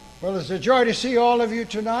Well, it's a joy to see all of you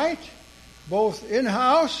tonight, both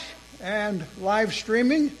in-house and live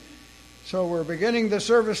streaming. So we're beginning the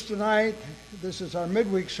service tonight. This is our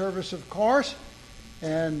midweek service, of course,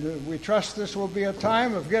 and we trust this will be a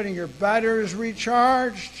time of getting your batteries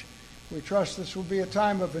recharged. We trust this will be a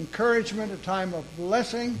time of encouragement, a time of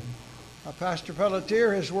blessing. Pastor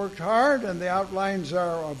Pelletier has worked hard, and the outlines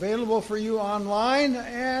are available for you online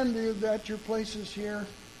and at your places here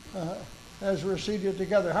as we're seated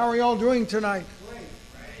together. How are you all doing tonight?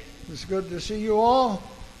 It's good to see you all,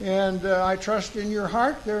 and I trust in your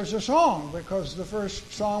heart there's a song, because the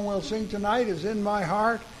first song we'll sing tonight is "In My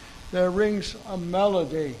Heart There Rings a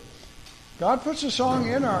Melody." God puts a song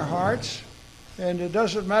in our hearts, and it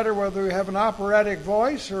doesn't matter whether we have an operatic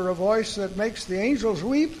voice or a voice that makes the angels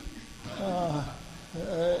weep.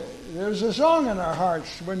 There's a song in our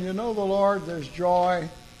hearts. When you know the Lord, there's joy.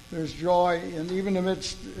 There's joy, and even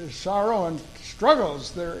amidst sorrow and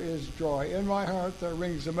struggles, there is joy. In my heart, there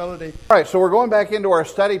rings a melody. All right, so we're going back into our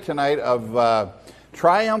study tonight of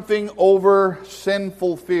triumphing over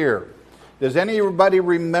sinful fear. Does anybody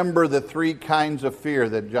remember the three kinds of fear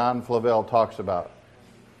that John Flavel talks about?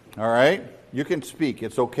 All right, you can speak.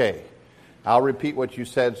 It's okay. I'll repeat what you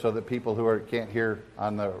said so that people who can't hear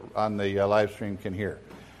on the live stream can hear.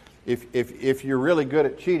 If you're really good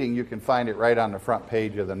at cheating, you can find it right on the front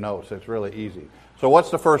page of the notes. It's really easy. So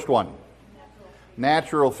what's the first one?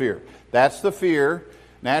 Natural fear. That's the fear.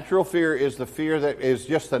 Natural fear is the fear that is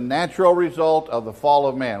just the natural result of the fall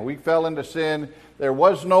of man. We fell into sin. There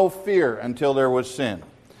was no fear until there was sin.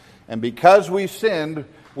 And because we sinned,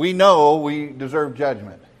 we know we deserve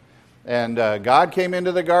judgment. And God came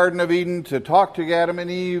into the Garden of Eden to talk to Adam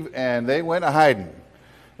and Eve, and they went a-hiding.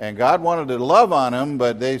 And God wanted to love on them,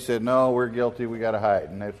 but they said, no, we're guilty, we got to hide.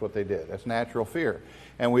 And that's what they did. That's natural fear.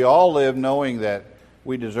 And we all live knowing that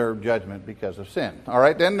we deserve judgment because of sin. All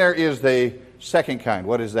right, then there is the second kind.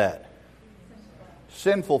 What is that?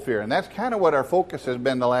 Sinful fear. And that's kind of what our focus has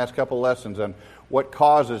been the last couple lessons on what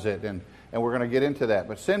causes it. And we're going to get into that.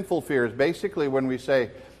 But sinful fear is basically when we say,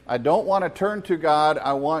 I don't want to turn to God.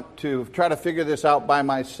 I want to try to figure this out by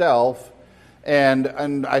myself.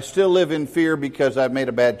 And I still live in fear because I've made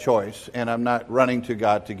a bad choice. And I'm not running to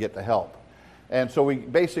God to get the help. And so we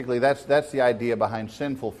basically, that's the idea behind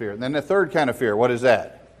sinful fear. And then the third kind of fear, what is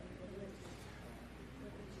that?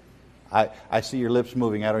 I see your lips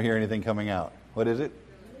moving. I don't hear anything coming out. What is it?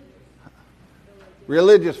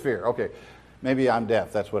 Religious fear. Okay. Maybe I'm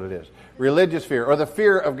deaf. That's what it is. Religious fear, or the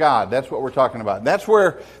fear of God. That's what we're talking about. That's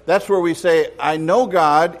where we say, I know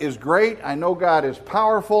God is great. I know God is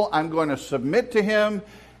powerful. I'm going to submit to Him.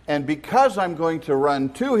 And because I'm going to run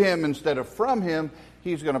to Him instead of from Him,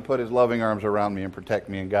 He's going to put His loving arms around me and protect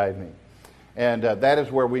me and guide me. And that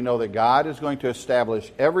is where we know that God is going to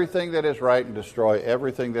establish everything that is right and destroy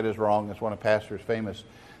everything that is wrong. That's one of Pastor's famous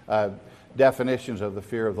definitions of the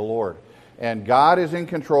fear of the Lord. And God is in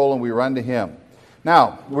control, and we run to Him.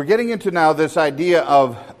 Now, we're getting into now this idea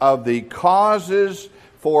of the causes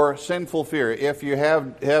for sinful fear. If you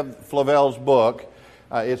have Flavel's book,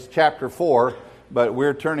 it's chapter 4, but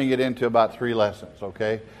we're turning it into about 3 lessons,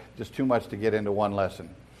 okay? Just too much to get into one lesson.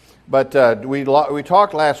 But we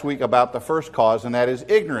talked last week about the first cause, and that is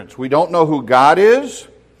ignorance. We don't know who God is.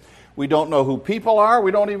 We don't know who people are.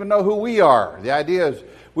 We don't even know who we are. The idea is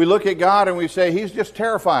we look at God and we say, He's just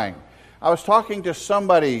terrifying. I was talking to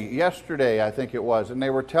somebody yesterday, I think it was, and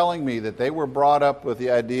they were telling me that they were brought up with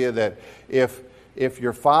the idea that if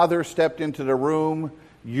your father stepped into the room,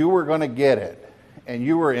 you were going to get it, and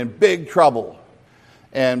you were in big trouble.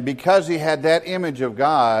 And because he had that image of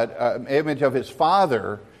God, image of his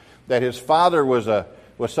father, that his father was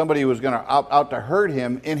somebody who was going to out to hurt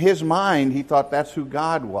him, in his mind he thought that's who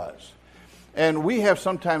God was. And we have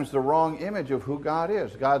sometimes the wrong image of who God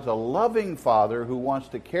is. God's a loving Father who wants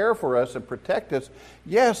to care for us and protect us.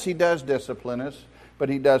 Yes, He does discipline us, but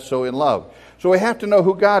He does so in love. So we have to know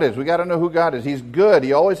who God is. We got to know who God is. He's good.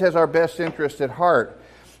 He always has our best interest at heart.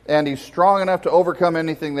 And He's strong enough to overcome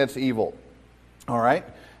anything that's evil. All right?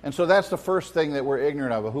 And so that's the first thing that we're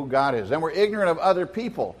ignorant of who God is. And we're ignorant of other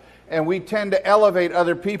people. And we tend to elevate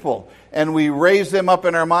other people, and we raise them up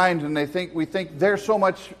in our minds, and we think they're so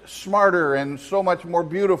much smarter and so much more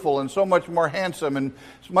beautiful and so much more handsome and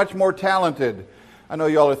much more talented. I know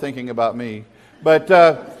y'all are thinking about me, but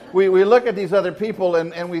we look at these other people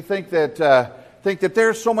and we think that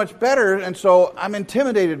they're so much better, and so I'm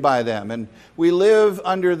intimidated by them. And we live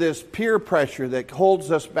under this peer pressure that holds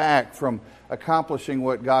us back from accomplishing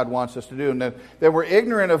what God wants us to do, and that we're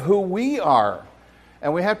ignorant of who we are.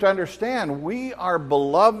 And we have to understand, we are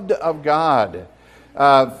beloved of God.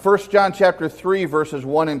 1 John chapter 3, verses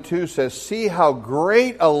 1 and 2 says, "See how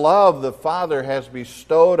great a love the Father has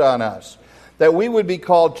bestowed on us, that we would be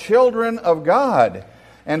called children of God.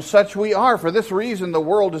 And such we are. For this reason the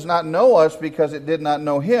world does not know us, because it did not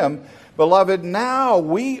know Him. Beloved, now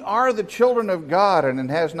we are the children of God, and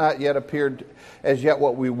it has not yet appeared as yet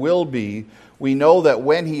what we will be. We know that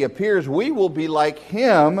when He appears, we will be like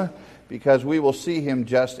Him, because we will see Him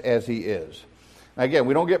just as He is." Again,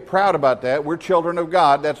 we don't get proud about that. We're children of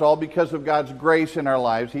God. That's all because of God's grace in our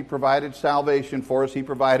lives. He provided salvation for us. He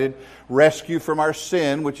provided rescue from our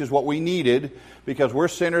sin, which is what we needed, because we're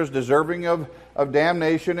sinners deserving of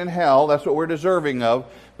damnation in hell. That's what we're deserving of.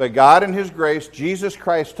 But God in His grace, Jesus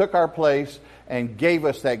Christ took our place and gave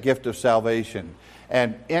us that gift of salvation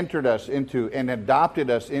and entered us into and adopted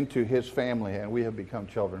us into His family, and we have become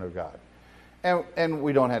children of God. And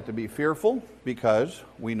we don't have to be fearful, because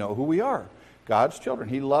we know who we are. God's children.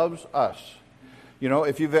 He loves us. You know,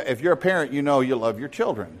 if you're a parent, you know you love your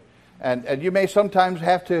children. And you may sometimes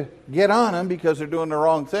have to get on them because they're doing the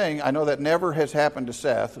wrong thing. I know that never has happened to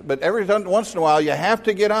Seth. But every once in a while, you have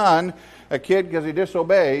to get on a kid because he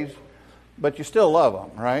disobeys. But you still love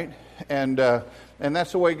him, right? And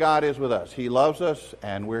that's the way God is with us. He loves us,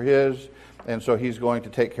 and we're His. And so He's going to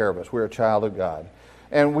take care of us. We're a child of God.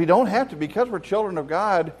 And we don't have to, because we're children of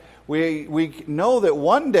God, we know that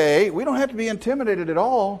one day, we don't have to be intimidated at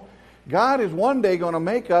all. God is one day going to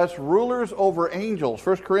make us rulers over angels.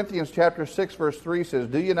 1 Corinthians chapter 6, verse 3 says,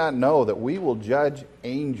 "Do you not know that we will judge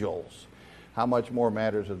angels? How much more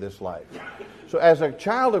matters of this life?" So as a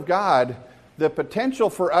child of God, the potential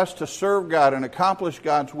for us to serve God and accomplish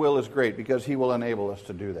God's will is great, because He will enable us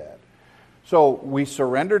to do that. So we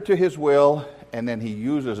surrender to His will, and then He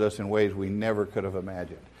uses us in ways we never could have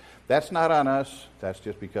imagined. That's not on us. That's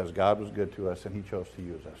just because God was good to us and He chose to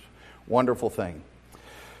use us. Wonderful thing.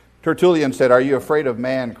 Tertullian said, "Are you afraid of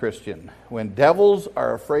man, Christian? When devils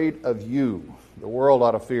are afraid of you, the world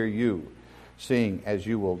ought to fear you, seeing as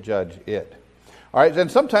you will judge it." All right, and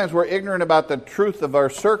sometimes we're ignorant about the truth of our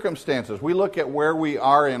circumstances. We look at where we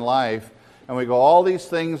are in life and we go, all these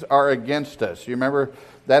things are against us. You remember,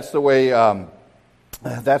 that's the way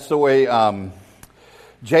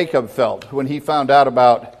Jacob felt when he found out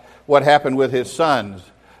about what happened with his sons.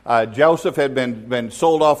 Joseph had been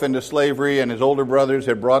sold off into slavery, and his older brothers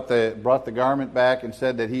had brought the garment back and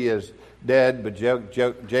said that he is dead. But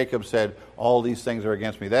Jacob said, "All these things are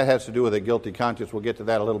against me." That has to do with a guilty conscience. We'll get to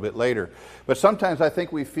that a little bit later. But sometimes I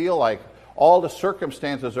think we feel like all the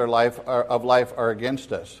circumstances of life are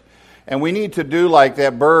against us. And we need to do like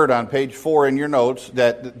that bird on page 4 in your notes,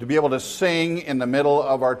 that to be able to sing in the middle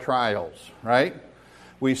of our trials, right?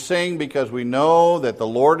 We sing because we know that the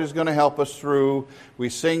Lord is going to help us through. We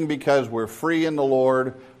sing because we're free in the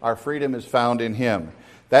Lord. Our freedom is found in Him.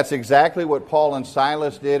 That's exactly what Paul and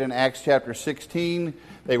Silas did in Acts chapter 16.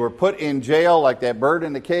 They were put in jail like that bird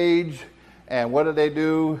in the cage. And what did they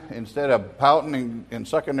do? Instead of pouting and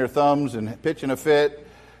sucking their thumbs and pitching a fit,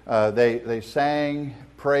 they sang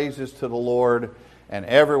praises to the Lord. And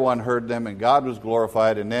everyone heard them, and God was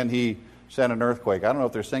glorified. And then He sent an earthquake. I don't know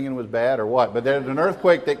if their singing was bad or what, but there's an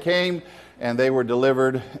earthquake that came, and they were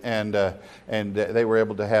delivered, and they were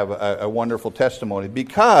able to have a wonderful testimony,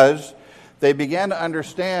 because they began to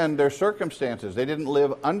understand their circumstances. They didn't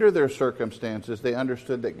live under their circumstances. They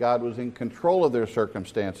understood that God was in control of their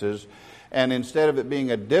circumstances, and instead of it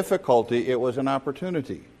being a difficulty, it was an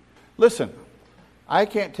opportunity. Listen, I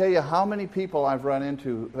can't tell you how many people I've run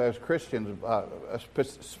into as Christians,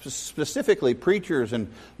 specifically preachers and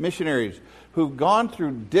missionaries, who've gone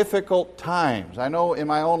through difficult times. I know in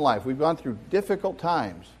my own life we've gone through difficult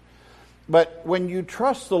times. But when you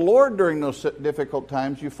trust the Lord during those difficult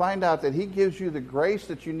times, you find out that He gives you the grace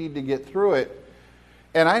that you need to get through it.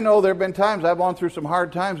 And I know there have been times I've gone through some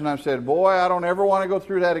hard times and I've said, boy, I don't ever want to go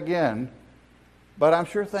through that again. But I'm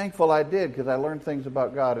sure thankful I did, because I learned things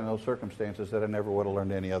about God in those circumstances that I never would have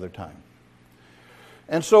learned any other time.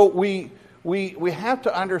 And so we have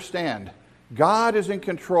to understand God is in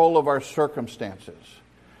control of our circumstances.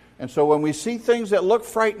 And so when we see things that look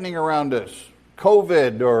frightening around us,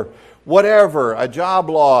 COVID or whatever, a job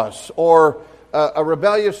loss or a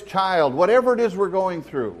rebellious child, whatever it is we're going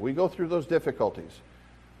through, we go through those difficulties.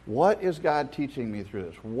 What is God teaching me through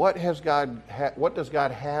this? What does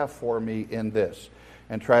God have for me in this?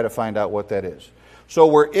 And try to find out what that is. So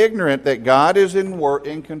we're ignorant that God is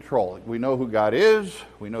in control. We know who God is.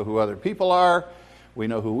 We know who other people are. We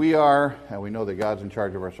know who we are. And we know that God's in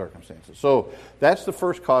charge of our circumstances. So that's the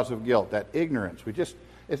first cause of guilt, that ignorance.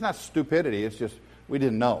 It's not stupidity. It's just we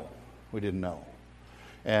didn't know. We didn't know.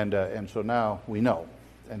 And so now we know.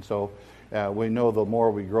 And so we know the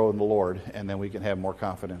more we grow in the Lord, and then we can have more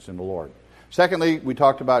confidence in the Lord. Secondly, we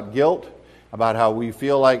talked about guilt, about how we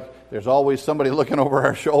feel like there's always somebody looking over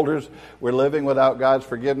our shoulders. We're living without God's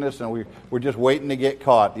forgiveness, and we're just waiting to get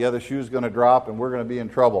caught. The other shoe's going to drop, and we're going to be in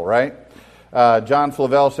trouble, right? John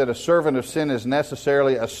Flavel said, a servant of sin is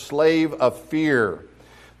necessarily a slave of fear.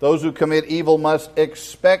 Those who commit evil must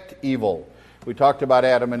expect evil. We talked about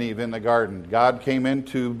Adam and Eve in the garden. God came in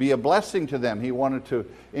to be a blessing to them. He wanted to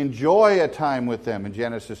enjoy a time with them in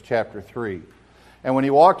Genesis chapter 3. And when he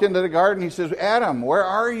walked into the garden, he says, Adam, where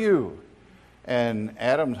are you? And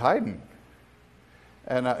Adam's hiding.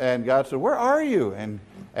 And God said, where are you? And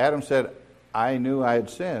Adam said, I knew I had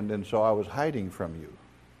sinned, and so I was hiding from you.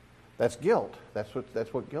 That's guilt. That's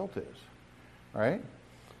what guilt is. Right?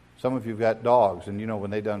 Some of you have got dogs, and you know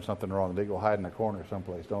when they've done something wrong, they go hide in a corner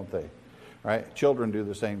someplace, don't they? Right? Children do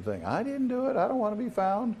the same thing. I didn't do it. I don't want to be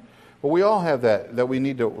found. But we all have that we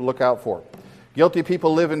need to look out for. Guilty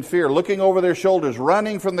people live in fear, looking over their shoulders,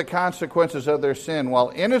 running from the consequences of their sin,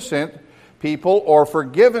 while innocent people or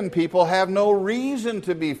forgiven people have no reason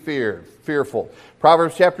to be fearful.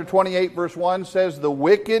 Proverbs chapter 28, verse 1 says, the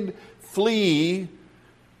wicked flee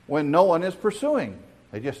when no one is pursuing.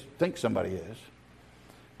 They just think somebody is.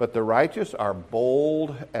 But the righteous are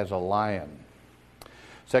bold as a lion.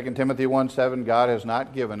 2 Timothy 1:7, God has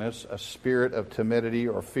not given us a spirit of timidity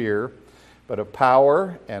or fear, but of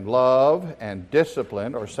power and love and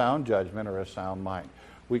discipline or sound judgment or a sound mind.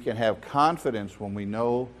 We can have confidence when we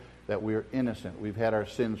know that we are innocent. We've had our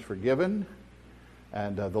sins forgiven,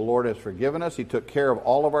 and the Lord has forgiven us. He took care of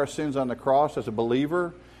all of our sins on the cross as a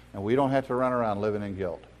believer, and we don't have to run around living in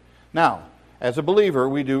guilt. Now, as a believer,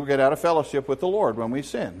 we do get out of fellowship with the Lord when we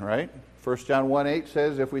sin, right? 1 John 1:8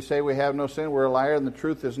 says, if we say we have no sin, we're a liar, and the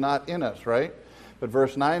truth is not in us, right? But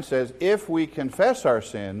verse 9 says, if we confess our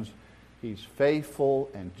sins, He's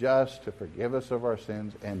faithful and just to forgive us of our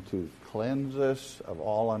sins and to cleanse us of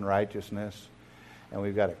all unrighteousness. And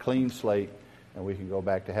we've got a clean slate, and we can go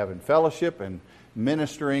back to having fellowship and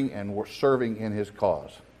ministering and serving in His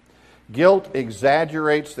cause. Guilt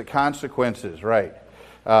exaggerates the consequences, right?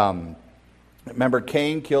 Remember,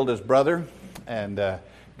 Cain killed his brother, and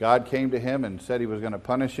God came to him and said He was going to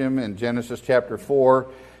punish him. In Genesis chapter 4,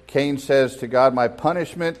 Cain says to God, my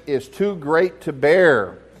punishment is too great to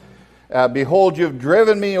bear. Behold, you have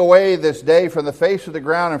driven me away this day from the face of the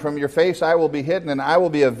ground, and from your face I will be hidden, and I will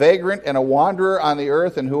be a vagrant and a wanderer on the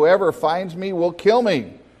earth, and whoever finds me will kill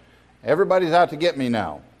me. Everybody's out to get me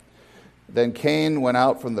now. Then Cain went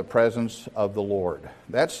out from the presence of the Lord.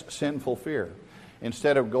 That's sinful fear.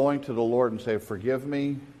 Instead of going to the Lord and say, forgive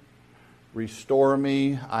me, restore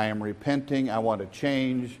me, I am repenting, I want to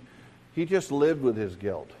change, he just lived with his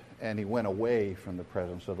guilt, and he went away from the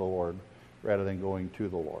presence of the Lord rather than going to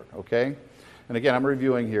the Lord, okay? And again, I'm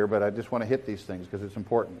reviewing here, but I just want to hit these things because it's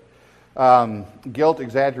important. Guilt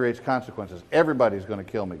exaggerates consequences. Everybody's going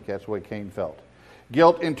to kill me. That's the way Cain felt.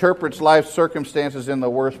 Guilt interprets life's circumstances in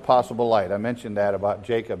the worst possible light. I mentioned that about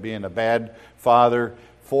Jacob being a bad father,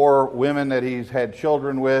 4 women that he's had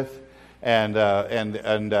children with, and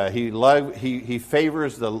he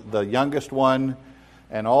favors the youngest one,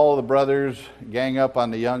 and all the brothers gang up on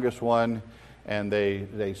the youngest one, and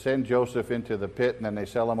they send Joseph into the pit, and then they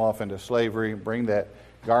sell him off into slavery, bring that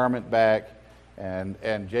garment back,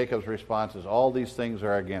 and Jacob's response is, all these things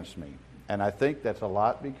are against me. And I think that's a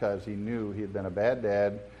lot because he knew he had been a bad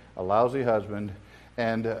dad, a lousy husband,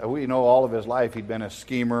 and we know all of his life he'd been a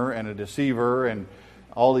schemer and a deceiver, and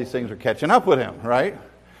all these things are catching up with him, right?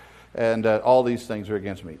 And all these things are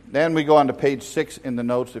against me. Then we go on to page 6 in the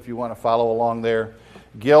notes if you want to follow along there.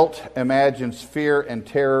 Guilt imagines fear and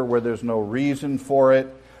terror where there's no reason for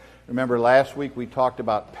it. Remember last week we talked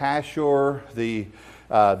about Pashur,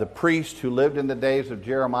 the priest who lived in the days of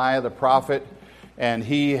Jeremiah the prophet, and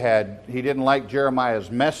he didn't like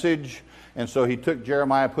Jeremiah's message, and so he took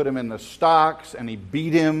Jeremiah, put him in the stocks, and he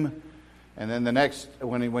beat him. And then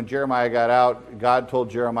when Jeremiah got out, God told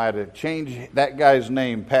Jeremiah to change that guy's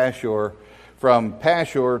name, Pashur, from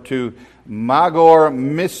Pashur to Magor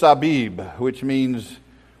Misabib, which means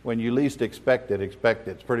when you least expect it, expect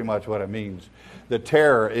it. It's pretty much what it means. The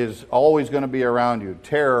terror is always going to be around you,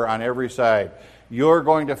 terror on every side. You're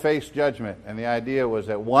going to face judgment. And the idea was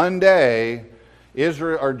that one day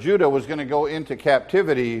Israel or Judah was going to go into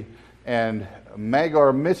captivity, and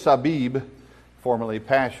Magor Misabib, formerly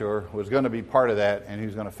Pashur, was going to be part of that, and he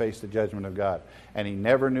was going to face the judgment of God. And he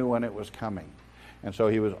never knew when it was coming. And so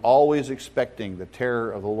he was always expecting the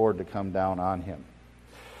terror of the Lord to come down on him.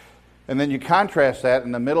 And then you contrast that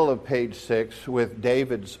in the middle of page 6 with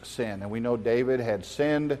David's sin. And we know David had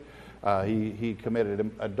sinned. He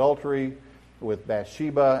committed adultery. with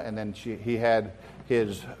Bathsheba, and then he had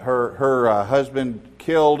her husband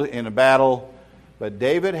killed in a battle. But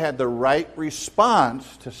David had the right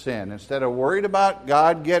response to sin. Instead of worried about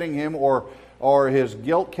God getting him or his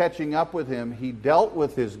guilt catching up with him, he dealt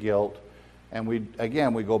with his guilt. And we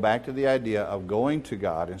go back to the idea of going to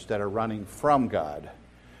God instead of running from God.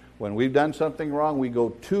 When we've done something wrong, we go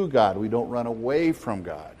to God. We don't run away from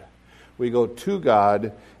God. We go to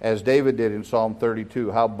God as David did in Psalm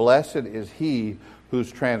 32. How blessed is he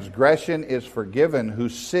whose transgression is forgiven,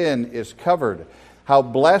 whose sin is covered. How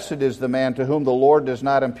blessed is the man to whom the Lord does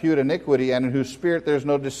not impute iniquity, and in whose spirit there's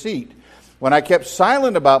no deceit. When I kept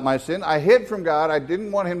silent about my sin, I hid from God. I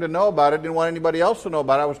didn't want him to know about it, didn't want anybody else to know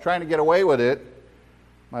about it. I was trying to get away with it.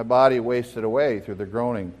 My body wasted away through the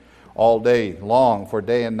groaning all day long. For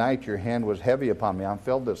day and night your hand was heavy upon me. I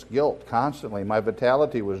felt this guilt constantly. My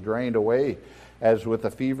vitality was drained away as with the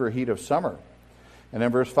fever heat of summer. And then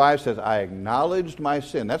verse 5 says, I acknowledged my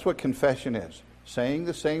sin. That's what confession is. Saying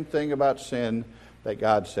the same thing about sin that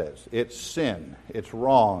God says. It's sin. It's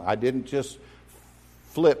wrong. I didn't just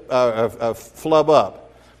flub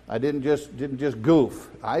up. I didn't just goof.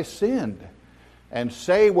 I sinned. And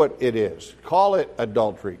say what it is. Call it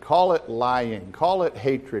adultery. Call it lying. Call it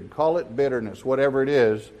hatred. Call it bitterness. Whatever it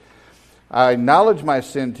is. I acknowledge my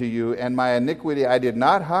sin to you, and my iniquity I did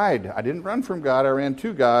not hide. I didn't run from God. I ran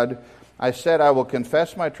to God. I said, I will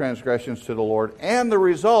confess my transgressions to the Lord. And the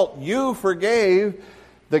result, you forgave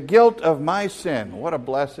the guilt of my sin. What a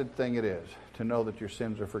blessed thing it is to know that your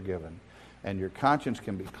sins are forgiven. And your conscience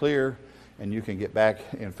can be clear, and you can get back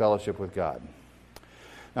in fellowship with God.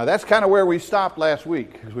 Now, that's kind of where we stopped last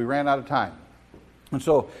week, because we ran out of time. And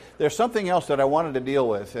so there's something else that I wanted to deal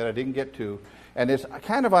with that I didn't get to, and it's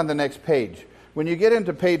kind of on the next page. When you get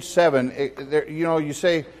into page 7, you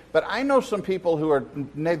say, but I know some people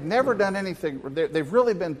they've never done anything. They've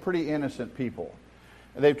really been pretty innocent people.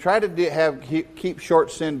 They've tried to keep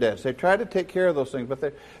short sin debts. They've tried to take care of those things, but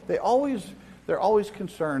they're always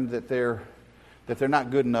concerned that they're not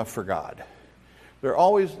good enough for God. They're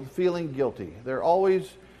always feeling guilty. They're always,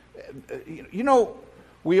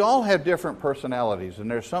 we all have different personalities,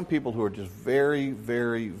 and there's some people who are just very,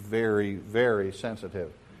 very, very, very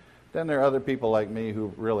sensitive. Then there are other people like me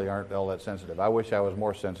who really aren't all that sensitive. I wish I was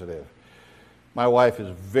more sensitive. My wife is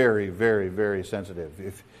very, very, very sensitive.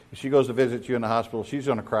 If she goes to visit you in the hospital, she's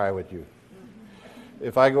going to cry with you.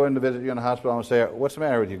 If I go in to visit you in the hospital, I'm going to say, what's the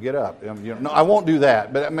matter with you? Get up. No, I won't do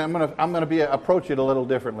that. But I'm going to approach it a little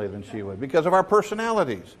differently than she would because of our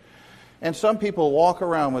personalities. And some people walk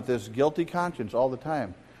around with this guilty conscience all the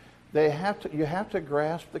time. You have to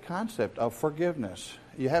grasp the concept of forgiveness.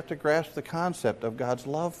 You have to grasp the concept of God's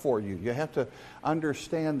love for you. You have to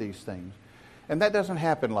understand these things. And that doesn't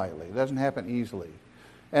happen lightly. It doesn't happen easily.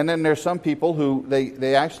 And then there's some people who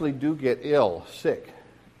they actually do get ill, sick.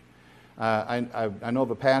 I know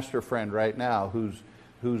of a pastor friend right now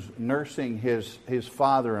who's nursing his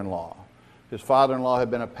father-in-law. His father-in-law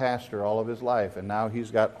had been a pastor all of his life, and now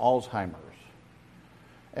he's got Alzheimer's.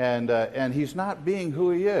 And he's not being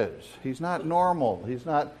who he is. He's not normal. He's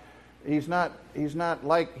not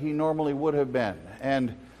like he normally would have been.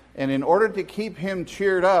 And in order to keep him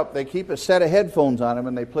cheered up, they keep a set of headphones on him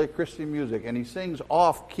and they play Christian music, and he sings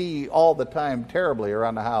off key all the time terribly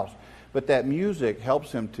around the house. But that music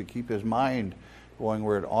helps him to keep his mind going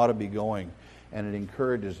where it ought to be going, and it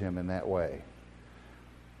encourages him in that way.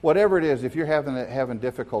 Whatever it is, if you're having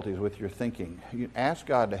difficulties with your thinking, you ask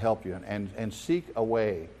God to help you and seek a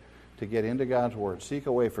way to get into God's Word. Seek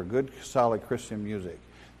a way for good, solid Christian music.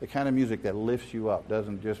 The kind of music that lifts you up,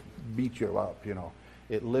 doesn't just beat you up,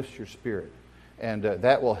 It lifts your spirit, and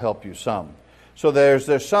that will help you some. So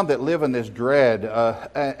there's some that live in this dread,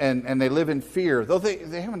 and they live in fear. Though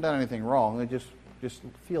they haven't done anything wrong, they just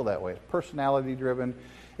feel that way. It's personality-driven.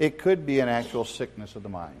 It could be an actual sickness of the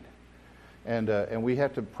mind. And we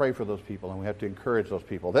have to pray for those people, and we have to encourage those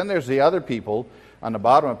people. Then there's the other people on the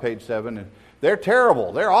bottom of page 7, and they're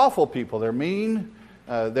terrible. They're awful people. They're mean.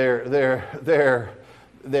 They're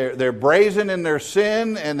brazen in their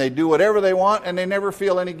sin, and they do whatever they want, and they never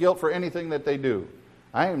feel any guilt for anything that they do.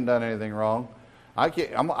 I haven't done anything wrong.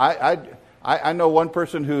 I know one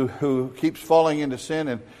person who keeps falling into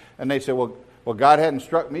sin, and they say, well, God hadn't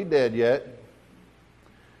struck me dead yet.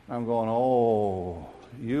 I'm going, oh,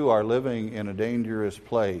 you are living in a dangerous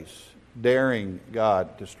place, daring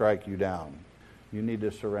God to strike you down. You need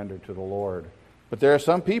to surrender to the Lord. But there are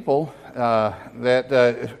some people that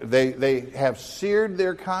they have seared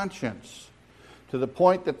their conscience to the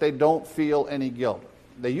point that they don't feel any guilt.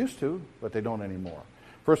 They used to, but they don't anymore.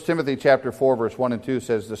 1 Timothy chapter 4, verse 1 and 2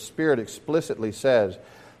 says, the Spirit explicitly says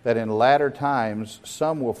that in latter times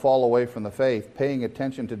some will fall away from the faith, paying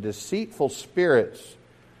attention to deceitful spirits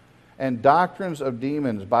and doctrines of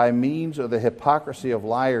demons by means of the hypocrisy of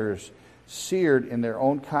liars, seared in their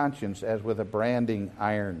own conscience as with a branding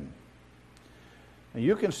iron. Now,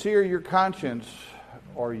 you can sear your conscience,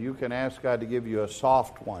 or you can ask God to give you a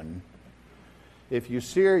soft one. If you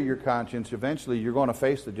sear your conscience, eventually you're going to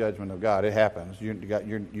face the judgment of God. It happens.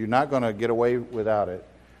 You're not going to get away without it.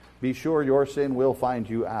 Be sure your sin will find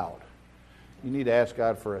you out. You need to ask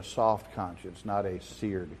God for a soft conscience, not a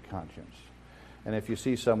seared conscience. And if you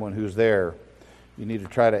see someone who's there, you need to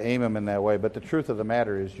try to aim them in that way. But the truth of the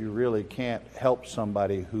matter is you really can't help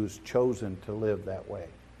somebody who's chosen to live that way.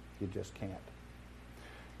 You just can't.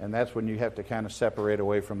 And that's when you have to kind of separate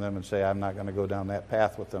away from them and say, I'm not going to go down that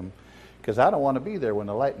path with them, because I don't want to be there when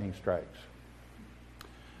the lightning strikes.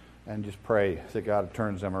 And just pray that God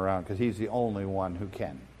turns them around, because He's the only one who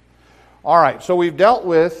can. All right, so we've dealt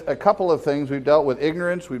with a couple of things. We've dealt with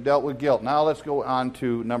ignorance. We've dealt with guilt. Now let's go on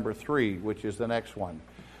to number 3, which is the next one.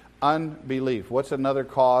 Unbelief. What's another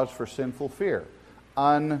cause for sinful fear?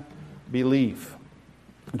 Unbelief.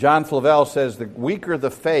 John Flavel says, the weaker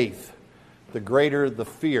the faith, the greater the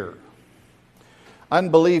fear.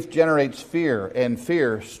 Unbelief generates fear, and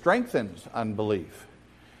fear strengthens unbelief.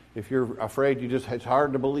 If you're afraid, it's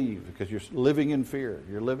hard to believe because you're living in fear.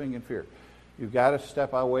 You're living in fear. You've got to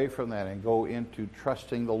step away from that and go into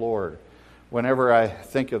trusting the Lord. Whenever I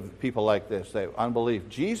think of people like this, unbelief,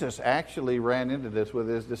 Jesus actually ran into this with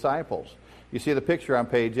His disciples. You see the picture on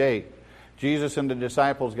page 8. Jesus and the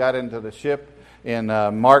disciples got into the ship in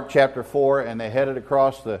Mark chapter 4, and they headed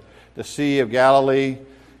across the Sea of Galilee,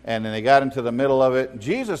 and then they got into the middle of it.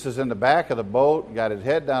 Jesus is in the back of the boat, got his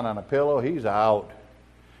head down on a pillow. He's out.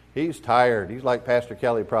 He's tired. He's like Pastor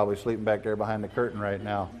Kelly, probably sleeping back there behind the curtain right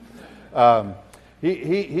now.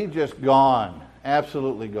 He just gone,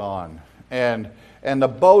 absolutely gone. And the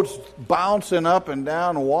boat's bouncing up and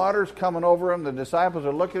down, water's coming over him. The disciples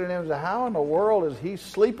are looking at him and say, how in the world is he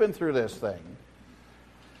sleeping through this thing?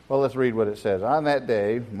 Well, let's read what it says. On that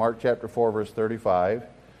day, Mark chapter 4, verse 35,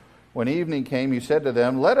 when evening came, He said to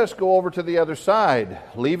them, let us go over to the other side.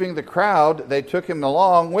 Leaving the crowd, they took Him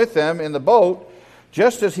along with them in the boat,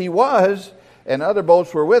 just as He was, and other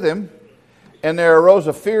boats were with Him. And there arose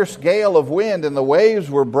a fierce gale of wind, and the waves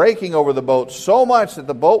were breaking over the boat so much that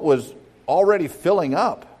the boat was already filling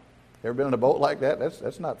up. Ever been in a boat like that?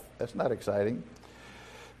 That's not exciting.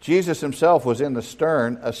 Jesus Himself was in the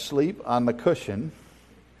stern, asleep on the cushion.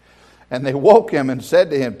 And they woke Him and said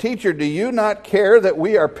to Him, Teacher, do you not care that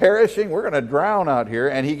we are perishing? We're going to drown out here.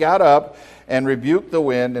 And He got up and rebuked the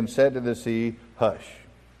wind and said to the sea, Hush,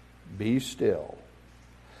 be still.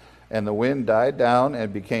 And the wind died down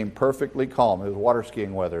and became perfectly calm. It was water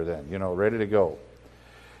skiing weather then, ready to go.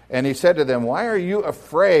 And He said to them, Why are you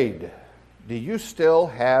afraid? Do you still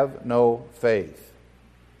have no faith?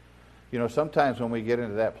 Sometimes when we get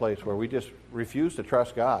into that place where we just refuse to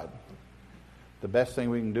trust God, the best thing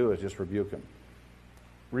we can do is just rebuke Him.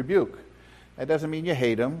 Rebuke. That doesn't mean you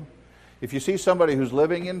hate Him. If you see somebody who's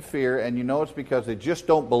living in fear and you know it's because they just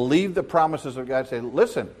don't believe the promises of God, say,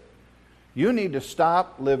 listen, you need to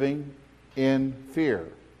stop living in fear.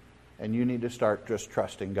 And you need to start just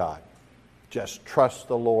trusting God. Just trust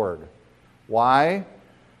the Lord. Why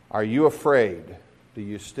are you afraid? Do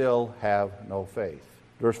you still have no faith?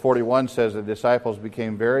 Verse 41 says, the disciples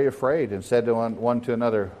became very afraid and said to one to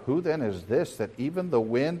another, Who then is this that even the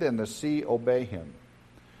wind and the sea obey Him?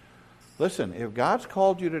 Listen, if God's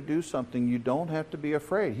called you to do something, you don't have to be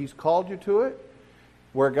afraid. He's called you to it.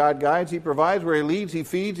 Where God guides, He provides. Where He leads, He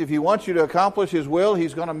feeds. If He wants you to accomplish His will,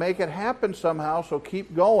 He's going to make it happen somehow. So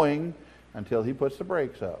keep going until He puts the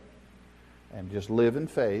brakes up. And just live in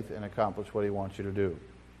faith and accomplish what He wants you to do.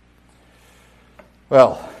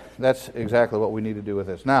 Well, that's exactly what we need to do with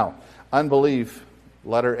this. Now, unbelief,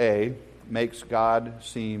 letter A, makes God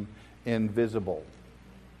seem invisible.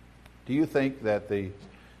 Do you think that the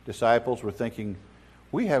disciples were thinking,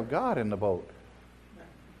 we have God in the boat?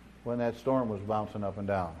 When that storm was bouncing up and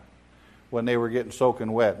down. When they were getting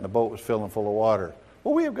soaking wet and the boat was filling full of water.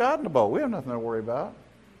 Well, we have God in the boat. We have nothing to worry about.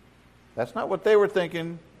 That's not what they were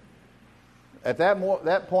thinking. At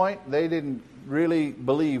that point, they didn't really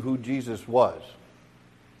believe who Jesus was.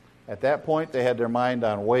 At that point, they had their mind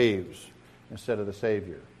on waves instead of the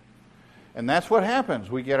Savior. And that's what happens.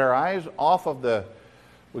 We get our eyes off of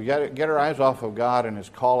God and His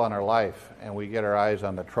call on our life, and we get our eyes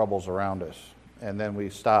on the troubles around us. And then we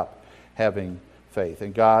stop having faith.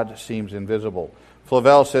 And God seems invisible.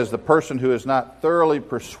 Flavel says the person who is not thoroughly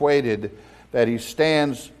persuaded that he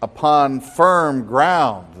stands upon firm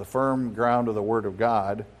ground, the firm ground of the Word of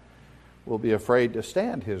God, will be afraid to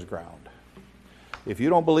stand his ground. If you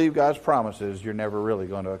don't believe God's promises, you're never really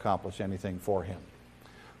going to accomplish anything for him.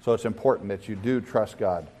 So it's important that you do trust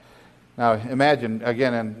God. Now imagine,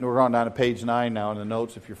 again, and we're going down to page 9 now in the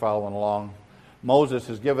notes if you're following along. Moses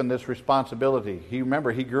is given this responsibility. He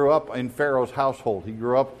grew up in Pharaoh's household. He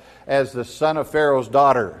grew up as the son of Pharaoh's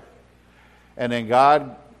daughter. And then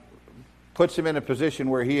God puts him in a position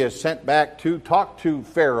where he is sent back to talk to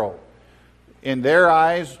Pharaoh. In their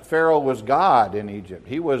eyes, Pharaoh was God in Egypt.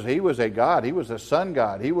 He was a god. He was a sun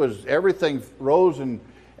god. Everything rose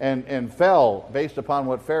and fell based upon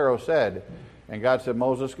what Pharaoh said. And God said,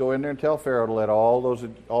 Moses, go in there and tell Pharaoh to let all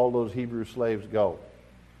those Hebrew slaves go.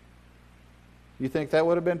 You think that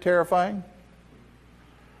would have been terrifying?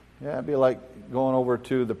 Yeah, it'd be like going over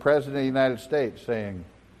to the President of the United States saying,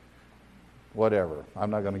 whatever. I'm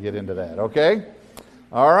not going to get into that, okay?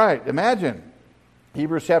 All right, imagine.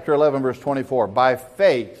 Hebrews chapter 11, verse 24. By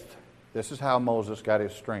faith, this is how Moses got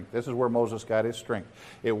his strength. This is where Moses got his strength.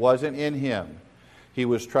 It wasn't in him. He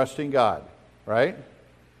was trusting God, right?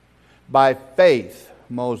 By faith,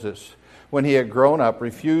 Moses, when he had grown up,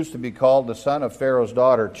 refused to be called the son of Pharaoh's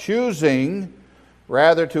daughter, choosing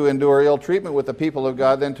rather to endure ill treatment with the people of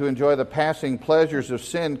God than to enjoy the passing pleasures of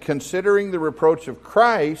sin, considering the reproach of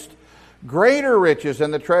Christ greater riches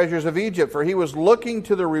than the treasures of Egypt, for he was looking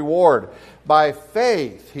to the reward. By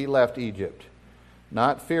faith he left Egypt,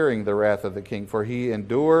 not fearing the wrath of the king, for he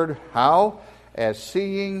endured, how? As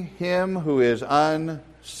seeing him who is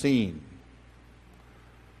unseen.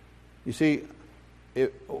 You see,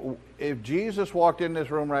 if Jesus walked in this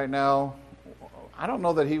room right now, I don't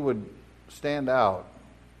know that he would stand out,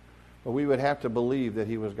 but we would have to believe that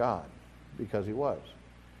he was God, because he was.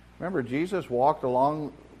 Remember, Jesus walked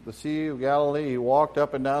along the Sea of Galilee. He walked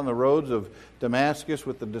up and down the roads of Damascus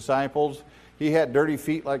with the disciples. He had dirty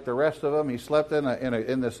feet like the rest of them. He slept in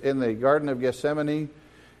the Garden of Gethsemane.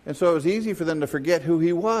 And so it was easy for them to forget who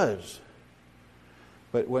he was.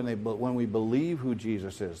 But when we believe who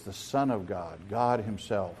Jesus is, the Son of God, God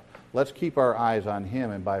himself, let's keep our eyes on him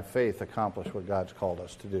and by faith accomplish what God's called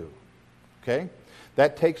us to do. Okay?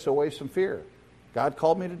 That takes away some fear. God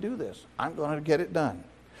called me to do this. I'm going to get it done.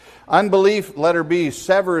 Unbelief, letter B,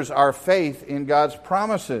 severs our faith in God's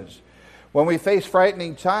promises. When we face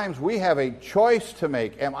frightening times, we have a choice to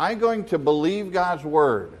make. Am I going to believe God's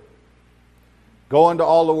word? Go into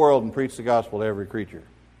all the world and preach the gospel to every creature.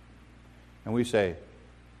 And we say,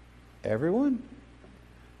 everyone?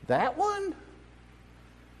 That one?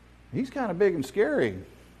 He's kind of big and scary.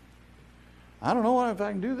 I don't know if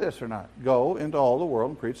I can do this or not. Go into all the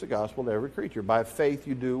world and preach the gospel to every creature. By faith,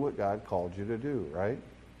 you do what God called you to do, right?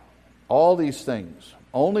 All these things.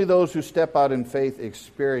 Only those who step out in faith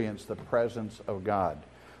experience the presence of God.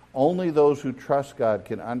 Only those who trust God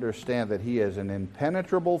can understand that he is an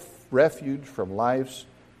impenetrable refuge from life's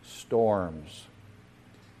storms.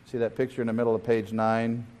 See that picture in the middle of page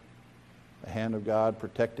 9? The hand of God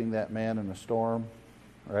protecting that man in the storm,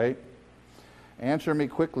 right? Answer me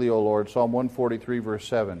quickly, O Lord, Psalm 143, verse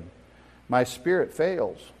 7. My spirit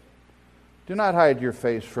fails. Do not hide your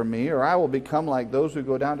face from me, or I will become like those who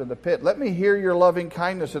go down to the pit. Let me hear your loving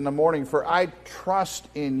kindness in the morning, for I trust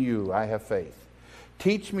in you. I have faith.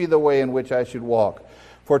 Teach me the way in which I should walk.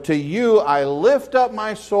 For to you I lift up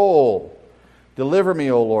my soul. Deliver me,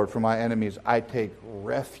 O Lord, from my enemies. I take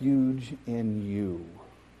refuge in you.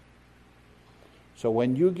 So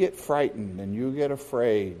when you get frightened and you get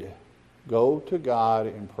afraid, go to God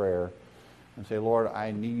in prayer and say, Lord,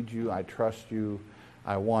 I need you. I trust you.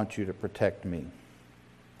 I want you to protect me.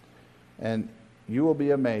 And you will be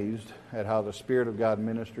amazed at how the Spirit of God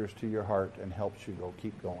ministers to your heart and helps you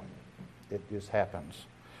keep going. It just happens.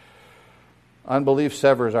 Unbelief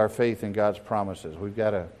severs our faith in God's promises. We've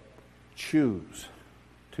got to choose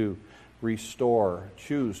to restore,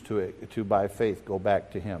 choose to by faith go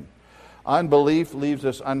back to him. Unbelief leaves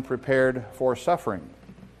us unprepared for suffering.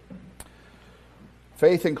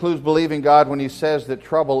 Faith includes believing God when he says that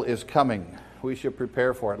trouble is coming. We should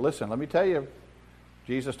prepare for it. Listen, let me tell you,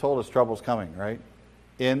 Jesus told us trouble's coming, right?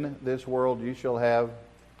 In this world you shall have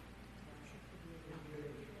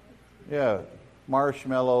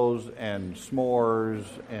marshmallows and s'mores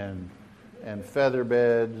and feather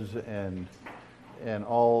beds and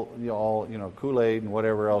all Kool-Aid and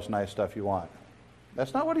whatever else nice stuff you want.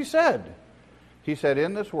 That's not what he said. He said,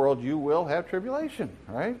 in this world you will have tribulation,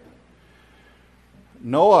 right?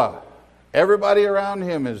 Noah, everybody around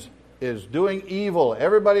him is doing evil.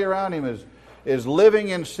 Everybody around him is living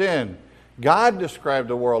in sin. God described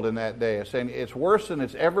the world in that day as saying, it's worse than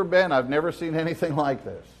it's ever been. I've never seen anything like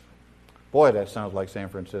this. Boy, that sounds like San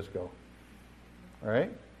Francisco.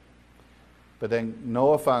 Right? But then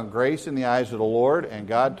Noah found grace in the eyes of the Lord, and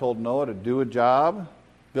God told Noah to do a job,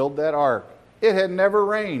 build that ark. It had never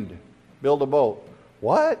rained. Build a boat.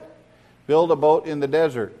 What? Build a boat in the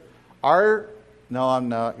desert. No, I'm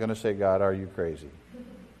not going to say, God, are you crazy?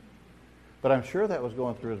 But I'm sure that was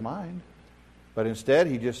going through his mind. But instead,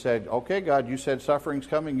 he just said, okay, God, you said suffering's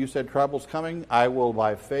coming. You said trouble's coming. I will,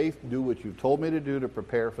 by faith, do what you told me to do to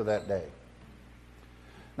prepare for that day.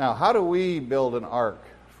 Now, how do we build an ark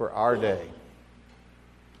for our day?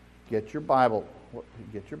 Get your Bible.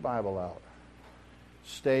 Get your Bible out.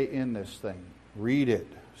 Stay in this thing. Read it.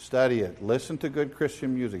 Study it. Listen to good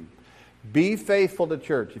Christian music. Be faithful to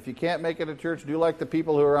church. If you can't make it to church, do like the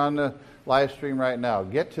people who are on the live stream right now.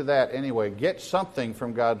 Get to that anyway. Get something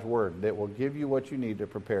from God's Word that will give you what you need to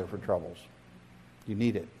prepare for troubles. You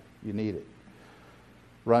need it. You need it.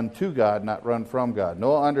 Run to God, not run from God.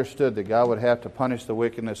 Noah understood that God would have to punish the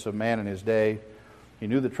wickedness of man in his day. He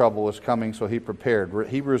knew the trouble was coming, so he prepared.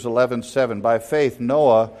 Hebrews 11:7. By faith,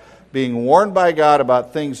 Noah, being warned by God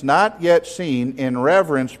about things not yet seen, in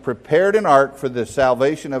reverence prepared an ark for the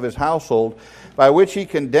salvation of his household, by which he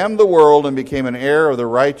condemned the world and became an heir of the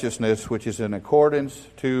righteousness which is according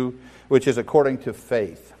to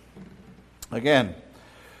faith. Again,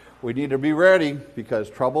 we need to be ready because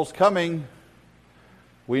trouble's coming.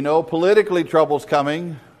 We know politically trouble's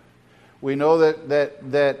coming. We know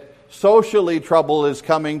that socially trouble is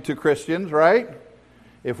coming to Christians, right?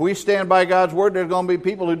 If we stand by God's Word, there's going to be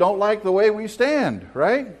people who don't like the way we stand,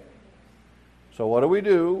 right? So what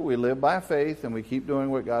do? We live by faith and we keep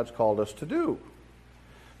doing what God's called us to do.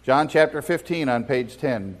 John chapter 15 on page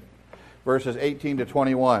 10, verses 18 to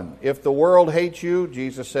 21. If the world hates you,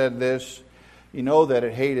 Jesus said this, you know that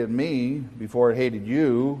it hated me before it hated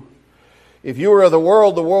you. If you were of the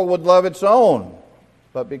world would love its own.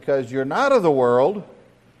 But because you're not of the world,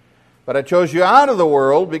 but I chose you out of the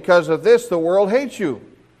world, because of this the world hates you.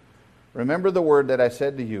 Remember the word that I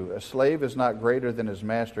said to you, a slave is not greater than his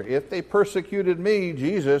master. If they persecuted me,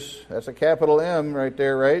 Jesus, that's a capital M right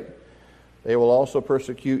there, right? They will also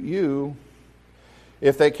persecute you.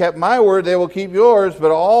 If they kept my word, they will keep yours,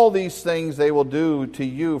 but all these things they will do to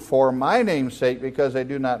you for my name's sake, because they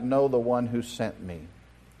do not know the one who sent me.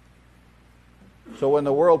 So when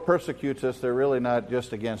the world persecutes us, they're really not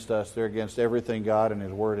just against us, they're against everything God and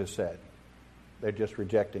His Word has said. They're just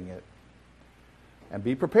rejecting it. And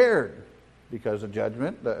be prepared, because of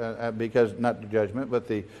judgment, because not the judgment, but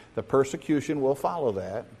the persecution will follow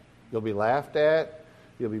that. You'll be laughed at,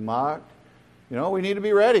 you'll be mocked. You know, we need to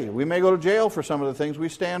be ready. We may go to jail for some of the things we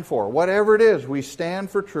stand for. Whatever it is, we stand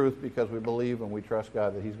for truth because we believe and we trust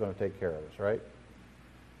God that He's going to take care of us, right?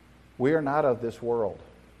 We are not of this world.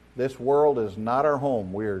 This world is not our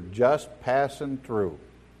home. We are just passing through.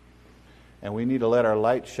 And we need to let our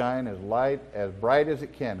light shine as bright as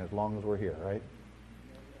it can, as long as we're here, right?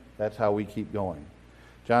 That's how we keep going.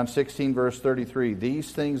 John 16, verse 33.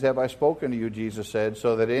 These things have I spoken to you, Jesus said,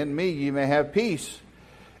 so that in me ye may have peace.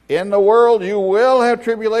 In the world you will have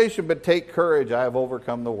tribulation, but take courage, I have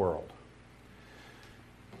overcome the world.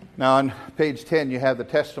 Now on page 10 you have the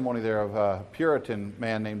testimony there of a Puritan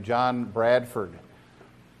man named John Bradford.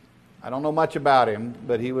 I don't know much about him,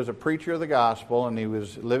 but he was a preacher of the gospel, and he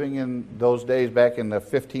was living in those days back in the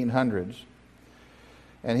 1500s.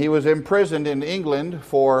 And he was imprisoned in England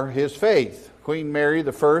for his faith. Queen Mary I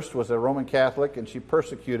was a Roman Catholic, and she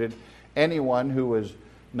persecuted anyone who was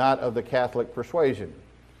not of the Catholic persuasion.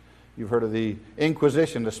 You've heard of the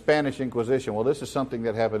Inquisition, the Spanish Inquisition. Well, this is something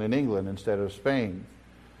that happened in England instead of Spain.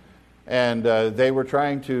 And they were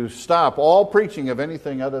trying to stop all preaching of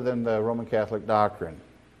anything other than the Roman Catholic doctrine.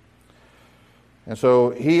 And so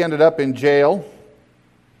he ended up in jail,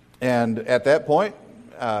 and at that point,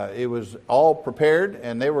 it was all prepared,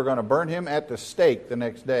 and they were going to burn him at the stake the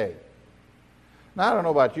next day. Now, I don't know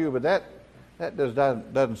about you, but that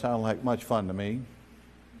doesn't sound like much fun to me.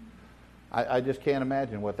 I just can't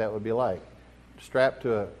imagine what that would be like. Strapped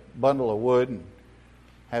to a bundle of wood and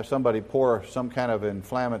have somebody pour some kind of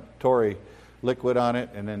inflammatory liquid on it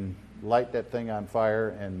and then light that thing on fire,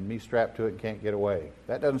 and me strapped to it and can't get away.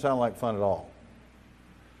 That doesn't sound like fun at all.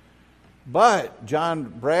 But John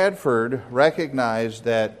Bradford recognized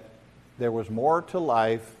that there was more to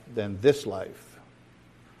life than this life.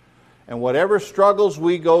 And whatever struggles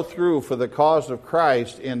we go through for the cause of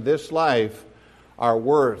Christ in this life are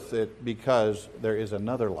worth it, because there is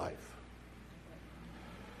another life.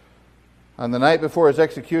 On the night before his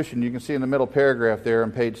execution, you can see in the middle paragraph there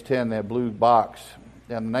on page 10, that blue box.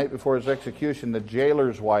 On the night before his execution, the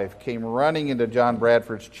jailer's wife came running into John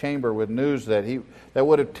Bradford's chamber with news that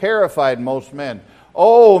would have terrified most men.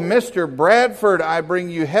 "Oh, Mr. Bradford, I bring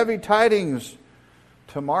you heavy tidings.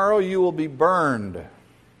 Tomorrow you will be burned.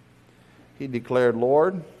 He declared,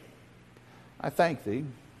 Lord, I thank thee.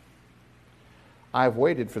 I've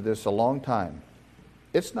waited for this a long time.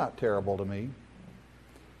 It's not terrible to me.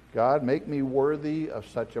 God, make me worthy of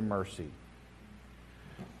such a mercy.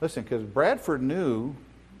 Listen, because Bradford knew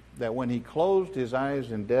that when he closed his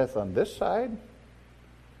eyes in death on this side,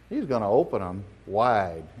 he's going to open them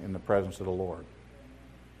wide in the presence of the Lord.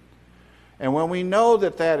 And when we know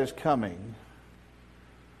that that is coming,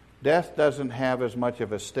 death doesn't have as much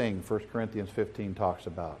of a sting. 1 Corinthians 15 talks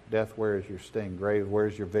about death, where is your sting? Grave, where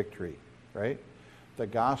is your victory? Right? The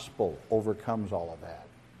gospel overcomes all of that.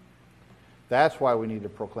 That's why we need to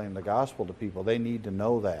proclaim the gospel to people. They need to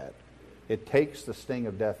know that. It takes the sting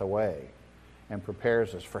of death away and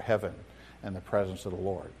prepares us for heaven and the presence of the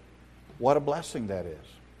Lord. What a blessing that is.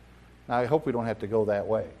 Now, I hope we don't have to go that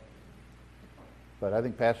way. But I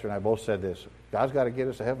think Pastor and I both said this. God's got to get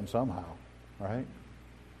us to heaven somehow, right?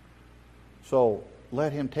 So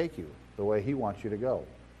let Him take you the way He wants you to go.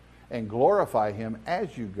 And glorify Him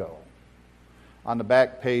as you go. On the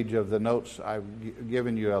back page of the notes, I've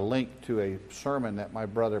given you a link to a sermon that my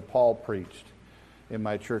brother Paul preached in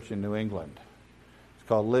my church in New England. It's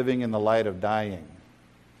called Living in the Light of Dying.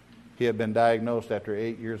 He had been diagnosed after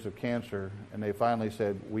 8 years of cancer, and they finally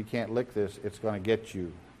said, we can't lick this, it's going to get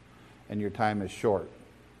you, and your time is short.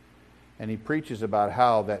 And he preaches about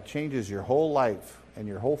how that changes your whole life and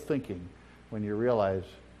your whole thinking when you realize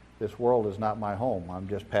this world is not my home, I'm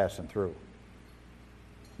just passing through.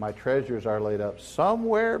 My treasures are laid up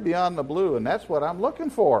somewhere beyond the blue, and that's what I'm looking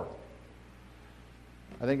for.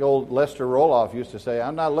 I think old Lester Roloff used to say,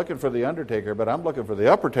 I'm not looking for the undertaker, but I'm looking for the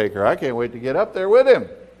uppertaker. I can't wait to get up there with him.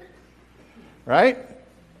 Right?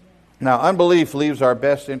 Now, unbelief leaves our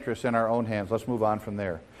best interests in our own hands. Let's move on from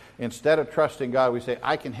there. Instead of trusting God, we say,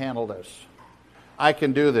 I can handle this. I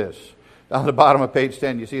can do this. Down the bottom of page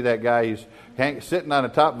 10, you see that guy, he's sitting on the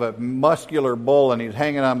top of a muscular bull, and he's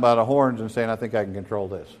hanging on by the horns and saying, I think I can control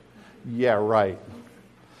this. Yeah, right.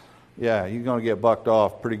 Yeah, you're going to get bucked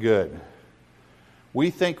off pretty good. We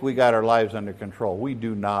think we got our lives under control. We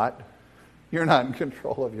do not. You're not in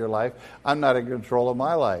control of your life. I'm not in control of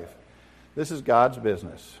my life. This is God's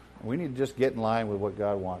business. We need to just get in line with what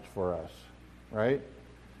God wants for us, right?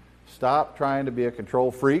 Stop trying to be a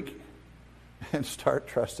control freak and start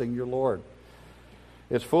trusting your Lord.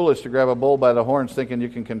 It's foolish to grab a bull by the horns thinking you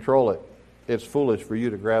can control it. It's foolish for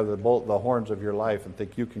you to grab the horns of your life and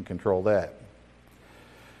think you can control that.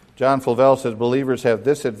 John Flavel says believers have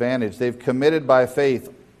this advantage. They've committed by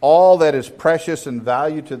faith all that is precious and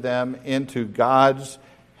value to them into God's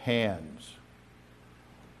hands.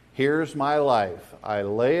 Here's my life. I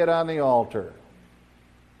lay it on the altar.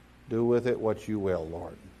 Do with it what you will,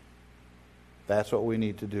 Lord. That's what we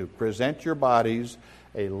need to do. Present your bodies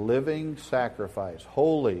a living sacrifice,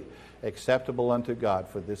 holy, acceptable unto God,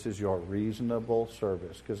 for this is your reasonable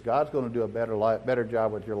service. Because God's going to do a better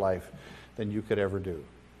job with your life than you could ever do.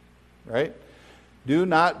 Right? Do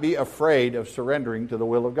not be afraid of surrendering to the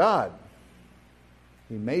will of God.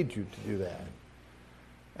 He made you to do that.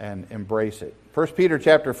 And embrace it. 1 Peter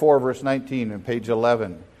chapter 4, verse 19 and page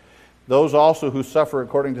 11. Those also who suffer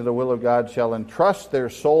according to the will of God shall entrust their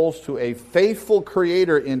souls to a faithful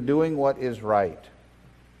Creator in doing what is right.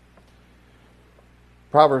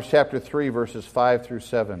 Proverbs chapter 3, verses 5 through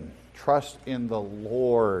 7. Trust in the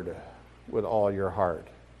Lord with all your heart,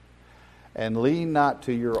 and lean not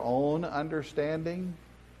to your own understanding.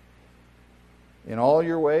 In all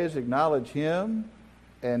your ways acknowledge Him,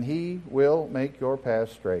 and He will make your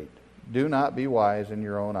path straight. Do not be wise in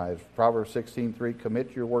your own eyes. Proverbs 16:3,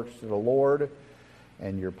 commit your works to the Lord,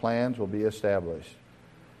 and your plans will be established.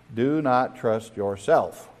 Do not trust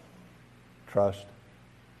yourself. Trust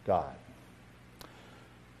God.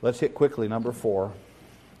 Let's hit quickly number 4,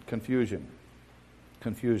 confusion.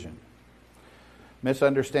 Confusion.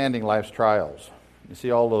 Misunderstanding life's trials. You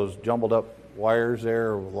see all those jumbled up wires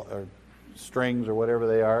there, or strings, or whatever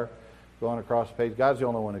they are, going across the page. God's the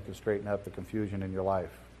only one who can straighten up the confusion in your life.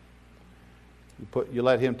 You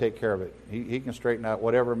let Him take care of it. He can straighten out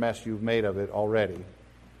whatever mess you've made of it already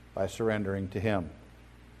by surrendering to Him.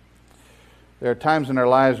 There are times in our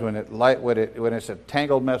lives when it's a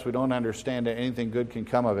tangled mess, we don't understand that anything good can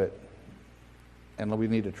come of it. And we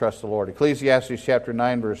need to trust the Lord. Ecclesiastes chapter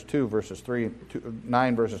 9, verse 2, verses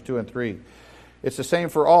 9 verses 2 and 3. It's the same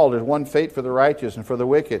for all. There's one fate for the righteous and for the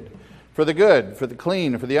wicked, for the good, for the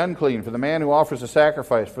clean, and for the unclean, for the man who offers a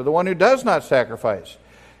sacrifice, for the one who does not sacrifice.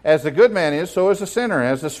 As the good man is, so is the sinner.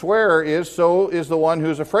 As the swearer is, so is the one who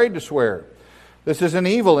is afraid to swear. This is an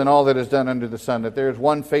evil in all that is done under the sun, that there is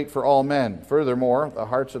one fate for all men. Furthermore, the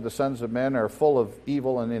hearts of the sons of men are full of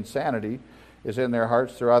evil and insanity. is in their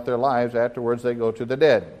hearts throughout their lives. Afterwards they go to the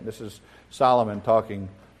dead. This is Solomon talking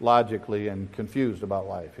logically and confused about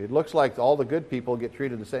life. It looks like all the good people get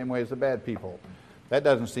treated the same way as the bad people. That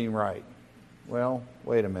doesn't seem right. Well,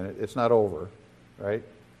 wait a minute. It's not over, right?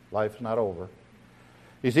 Life's not over.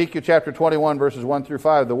 Ezekiel chapter 21, verses 1 through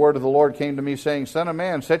 5, the word of the Lord came to me, saying, Son of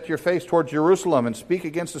man, set your face toward Jerusalem, and speak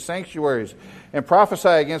against the sanctuaries, and prophesy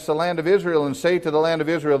against the land of Israel, and say to the land of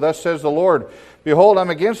Israel, Thus says the Lord, Behold,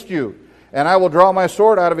 I'm against you, and I will draw my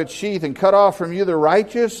sword out of its sheath, and cut off from you the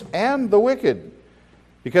righteous and the wicked.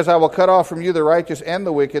 Because I will cut off from you the righteous and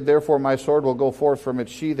the wicked, therefore my sword will go forth from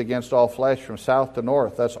its sheath against all flesh, from south to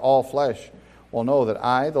north. Thus all flesh will know that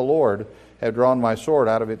I, the Lord, have drawn my sword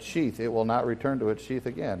out of its sheath. It will not return to its sheath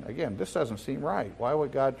again. Again, this doesn't seem right. Why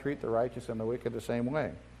would God treat the righteous and the wicked the same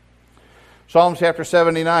way? Psalm chapter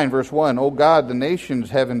 79, verse 1, O God, the nations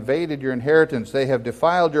have invaded your inheritance. They have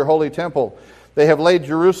defiled your holy temple. They have laid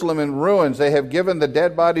Jerusalem in ruins. They have given the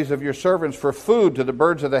dead bodies of your servants for food to the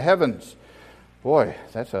birds of the heavens. Boy,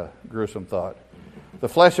 that's a gruesome thought. The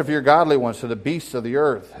flesh of your godly ones to the beasts of the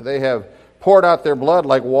earth. They have poured out their blood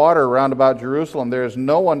like water round about Jerusalem. There is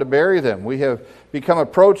no one to bury them. We have become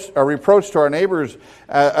a reproach to our neighbors,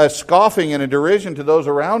 a scoffing and a derision to those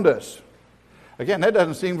around us. Again, that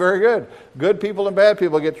doesn't seem very good. Good people and bad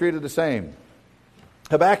people get treated the same.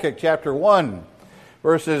 Habakkuk chapter 1,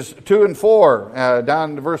 verses 2 and 4,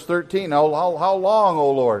 down to verse 13. How long, O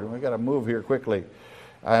Lord? We've got to move here quickly.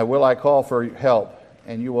 Will I call for help,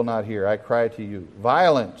 and you will not hear? I cry to you.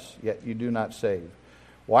 Violence, yet you do not save.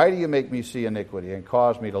 Why do you make me see iniquity and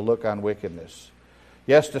cause me to look on wickedness?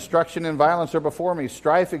 Yes, destruction and violence are before me.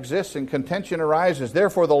 Strife exists and contention arises.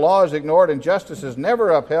 Therefore the law is ignored and justice is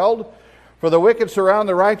never upheld. For the wicked surround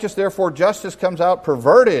the righteous, therefore justice comes out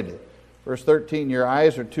perverted. Verse 13, your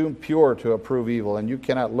eyes are too pure to approve evil, and you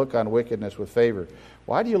cannot look on wickedness with favor.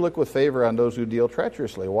 Why do you look with favor on those who deal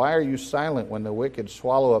treacherously? Why are you silent when the wicked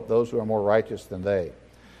swallow up those who are more righteous than they?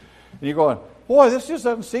 And you're going, boy, this just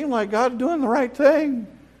doesn't seem like God's doing the right thing.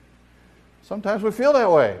 Sometimes we feel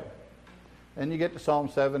that way. And you get to Psalm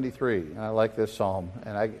 73, and I like this psalm,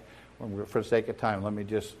 and for the sake of time, let me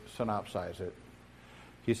just synopsize it.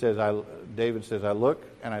 He says, David says, I looked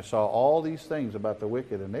and I saw all these things about the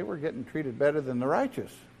wicked, and they were getting treated better than the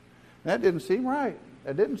righteous. And that didn't seem right.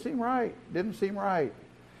 That didn't seem right. Didn't seem right.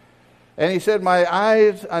 And he said, my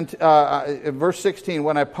eyes, verse 16,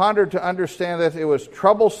 when I pondered to understand that, it was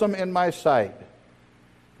troublesome in my sight.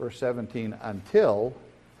 Verse 17, until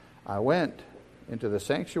I went into the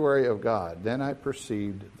sanctuary of God, then I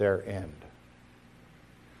perceived their end.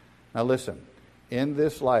 Now listen, in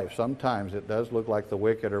this life, sometimes it does look like the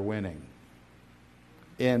wicked are winning.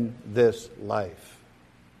 In this life.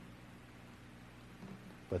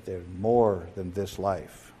 But there's more than this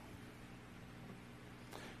life.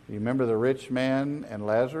 You remember the rich man and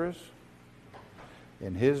Lazarus?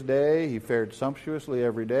 In his day, he fared sumptuously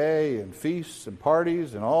every day, and feasts and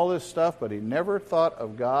parties and all this stuff, but he never thought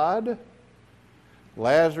of God.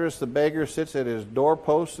 Lazarus, the beggar, sits at his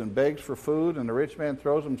doorpost and begs for food, and the rich man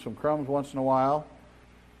throws him some crumbs once in a while.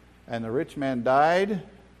 And the rich man died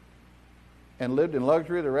and lived in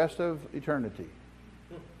luxury the rest of eternity.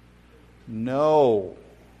 No.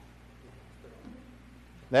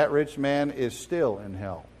 That rich man is still in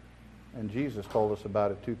hell. And Jesus told us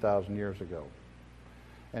about it 2,000 years ago.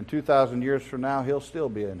 And 2,000 years from now, he'll still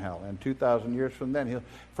be in hell. And 2,000 years from then,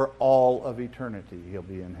 for all of eternity, he'll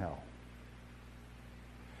be in hell.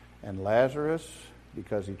 And Lazarus,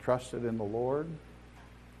 because he trusted in the Lord,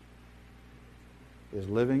 is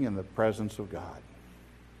living in the presence of God.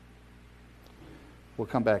 We'll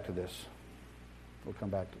come back to this. We'll come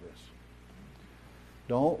back to this.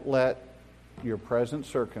 Don't let your present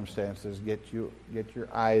circumstances get your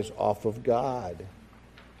eyes off of God.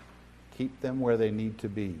 Keep them where they need to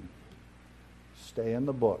be. Stay in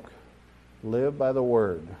the book. Live by the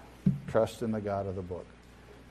word. Trust in the God of the book.